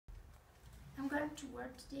going to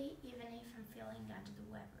work today even if I'm feeling under the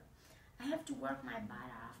weather. I have to work my butt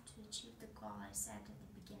off to achieve the goal I set at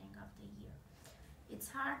the beginning of the year. It's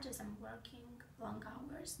hard as I'm working long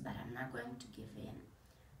hours, but I'm not going to give in,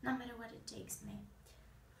 no matter what it takes me.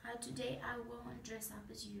 Today I won't dress up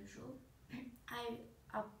as usual.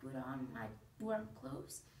 I'll put on my warm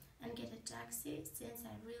clothes and get a taxi since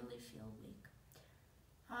I really feel weak.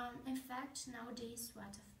 In fact, nowadays a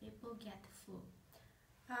lot of people get the flu.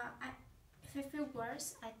 If I feel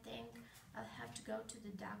worse, I think I'll have to go to the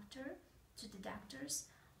doctors,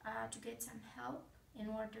 to get some help in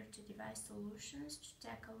order to devise solutions to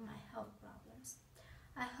tackle my health problems.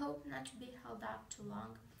 I hope not to be held up too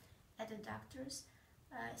long at the doctors,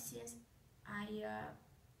 since I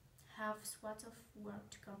have lots of work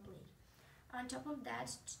to complete. On top of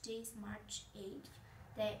that, today is March 8th,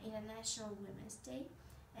 the International Women's Day,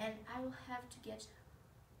 and I will have to get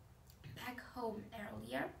back home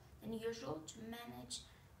earlier than usual to manage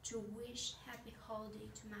to wish happy holiday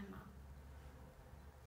to my mom.